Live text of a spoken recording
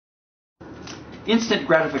Instant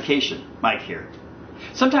gratification, Mike here.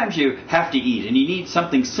 Sometimes you have to eat and you need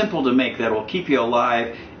something simple to make that will keep you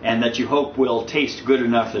alive and that you hope will taste good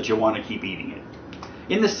enough that you'll want to keep eating it.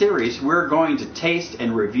 In this series, we're going to taste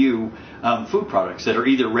and review food products that are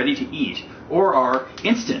either ready to eat or are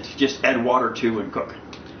instant, just add water to and cook.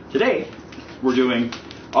 Today, we're doing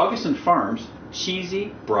Augason Farms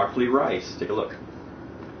Cheesy Broccoli Rice. Take a look.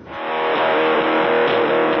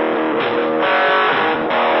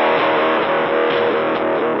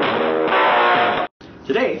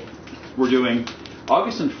 Today, we're doing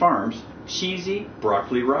Augason Farms Cheesy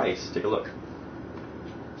Broccoli Rice. Take a look.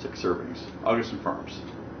 6 servings. Augason Farms.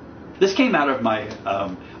 This came out of my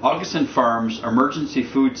Augason Farms Emergency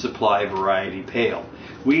Food Supply Variety Pail.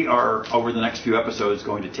 We are, over the next few episodes,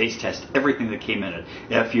 going to taste test everything that came in it.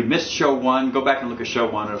 If you missed show 1, go back and look at show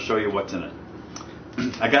 1. It'll show you what's in it.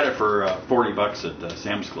 I got it for $40 at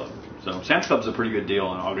Sam's Club. So Sam's Club's a pretty good deal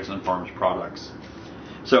on Augason Farms products.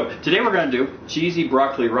 So today we're going to do cheesy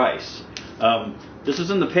broccoli rice. This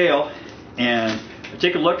is in the pail, and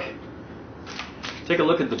take a look. Take a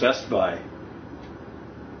look at the Best By.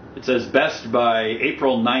 It says Best by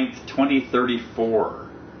April 9th, 2034.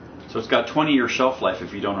 So it's got 20-year shelf life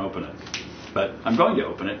if you don't open it. But I'm going to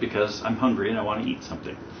open it because I'm hungry and I want to eat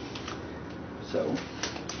something. So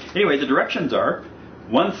anyway, the directions are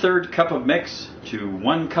 1/3 cup of mix to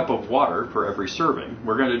 1 cup of water for every serving.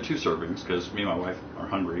 We're going to do 2 servings because me and my wife are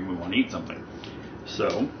hungry and we want to eat something.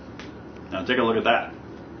 So now take a look at that.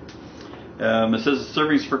 It says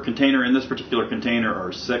servings per container. In this particular container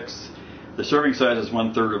are 6. The serving size is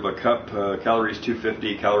 1/3 of a cup. Calories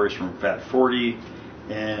 250. Calories from fat 40.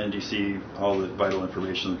 And you see all the vital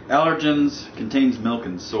information. Allergens. Contains milk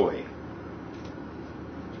and soy.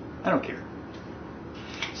 I don't care.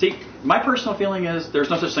 See, my personal feeling is there's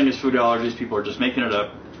no such thing as food allergies. People are just making it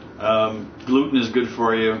up. Gluten is good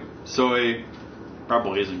for you. Soy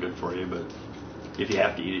probably isn't good for you, but if you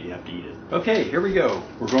have to eat it, you have to eat it. Okay, here we go.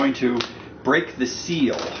 We're going to break the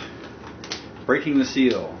seal. Breaking the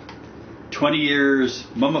seal. 20 years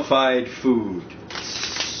mummified food.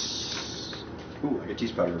 Ooh, I got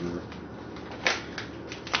cheese powder everywhere.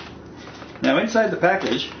 Now inside the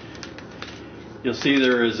package, you'll see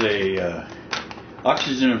there is a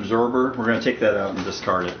oxygen absorber. We're going to take that out and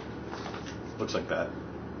discard it. Looks like that.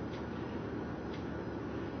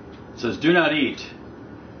 It says, do not eat.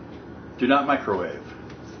 Do not microwave.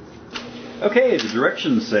 Okay, the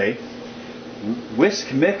directions say,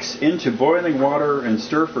 whisk mix into boiling water and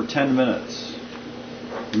stir for 10 minutes.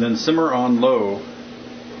 And then simmer on low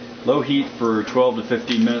heat for 12 to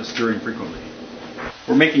 15 minutes, stirring frequently.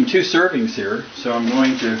 We're making 2 servings here, so I'm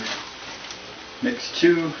going to mix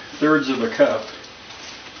 2/3 of a cup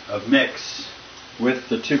of mix with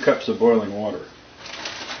the 2 cups of boiling water.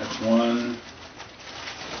 That's 1.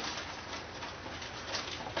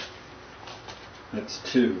 That's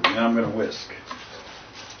 2. Now I'm going to whisk.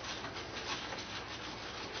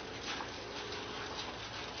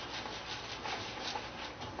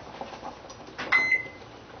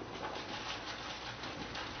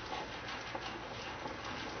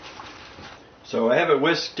 So I have it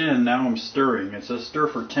whisked in, now I'm stirring. It says stir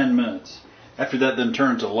for 10 minutes. After that, then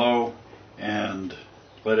turn to low and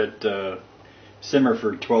let it simmer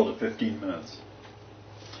for 12 to 15 minutes.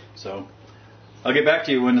 So I'll get back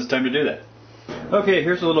to you when it's time to do that. Okay,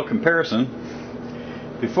 here's a little comparison.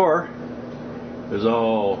 Before, it was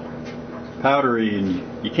all powdery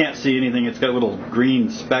and you can't see anything. It's got little green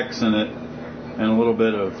specks in it and a little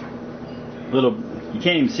bit of you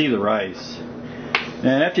can't even see the rice.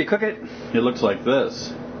 And after you cook it, it looks like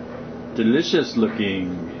this. Delicious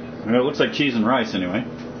looking. Well, it looks like cheese and rice anyway.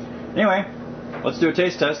 Anyway, let's do a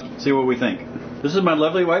taste test, see what we think. This is my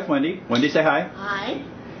lovely wife, Wendy. Wendy, say hi. Hi.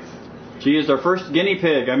 She is our first guinea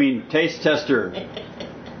pig, taste tester.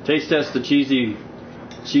 Taste test the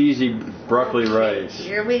cheesy broccoli rice.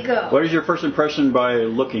 Here we go. What is your first impression by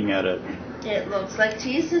looking at it? It looks like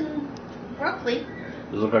cheese and broccoli.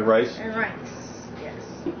 Does it look like rice? And rice, yes.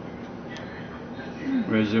 I'm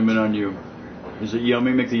going to zoom in on you. Is it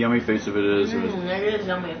yummy? Make the yummy face if it is. It is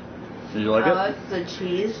yummy. Did you like it? I like the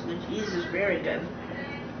cheese. The cheese is very good.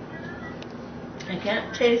 I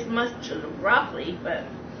can't taste much of the broccoli, but...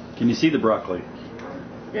 Can you see the broccoli?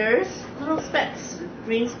 There's little specks,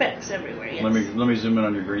 green specks everywhere, yes. Let me zoom in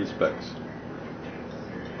on your green specks.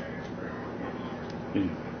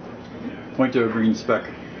 Point to a green speck.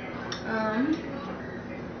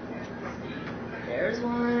 There's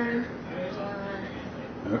one. There's one.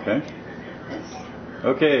 Okay. Yes.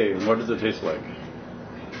 Okay, what does it taste like?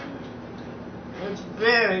 It's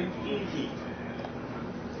very cheesy.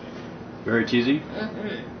 Very cheesy?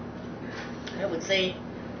 I would say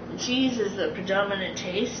cheese is the predominant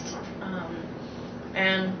taste,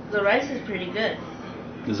 and the rice is pretty good.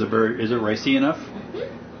 Is it ricey enough?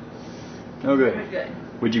 Mm-hmm. Oh, good. Very good.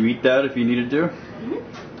 Would you eat that if you needed to?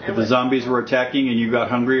 Mm-hmm. If the zombies were attacking and you got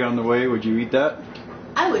hungry on the way, would you eat that?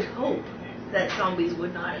 I would hope that zombies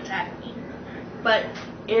would not attack me, but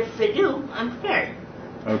if they do, I'm prepared.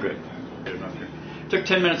 Oh, good. Good enough here. Took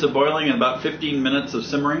 10 minutes of boiling and about 15 minutes of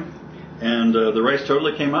simmering, and the rice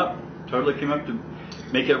totally came up. Totally came up to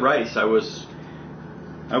make it rice. I was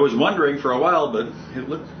wondering for a while, but it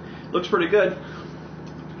looks pretty good.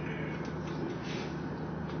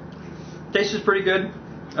 Taste is pretty good.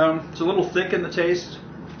 It's a little thick in the taste,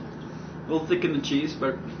 a little thick in the cheese,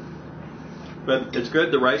 but it's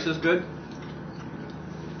good. The rice is good.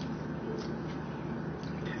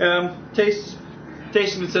 Taste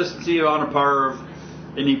and consistency on a par of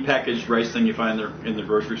any packaged rice thing you find in the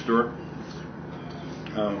grocery store.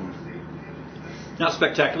 Not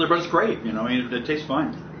spectacular, but it's great. You know, I mean, it tastes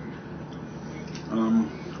fine.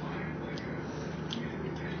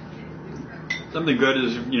 Something good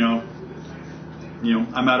is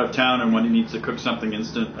I'm out of town and when he needs to cook something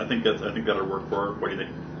instant, I think that'll work for her. What do you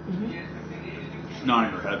think? Mm-hmm.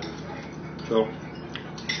 Nodding her head. So,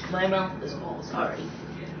 My mouth is full, sorry.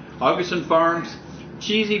 Augason Farms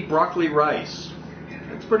cheesy broccoli rice.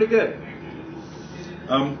 It's pretty good.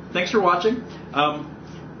 Thanks for watching.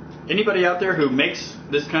 Anybody out there who makes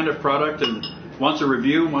this kind of product and wants a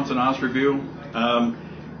review, wants an honest review,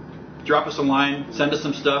 drop us a line, send us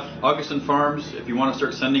some stuff. Augason Farms, if you want to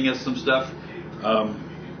start sending us some stuff,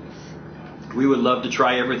 we would love to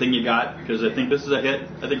try everything you got because I think this is a hit.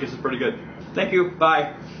 I think this is pretty good. Thank you.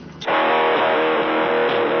 Bye.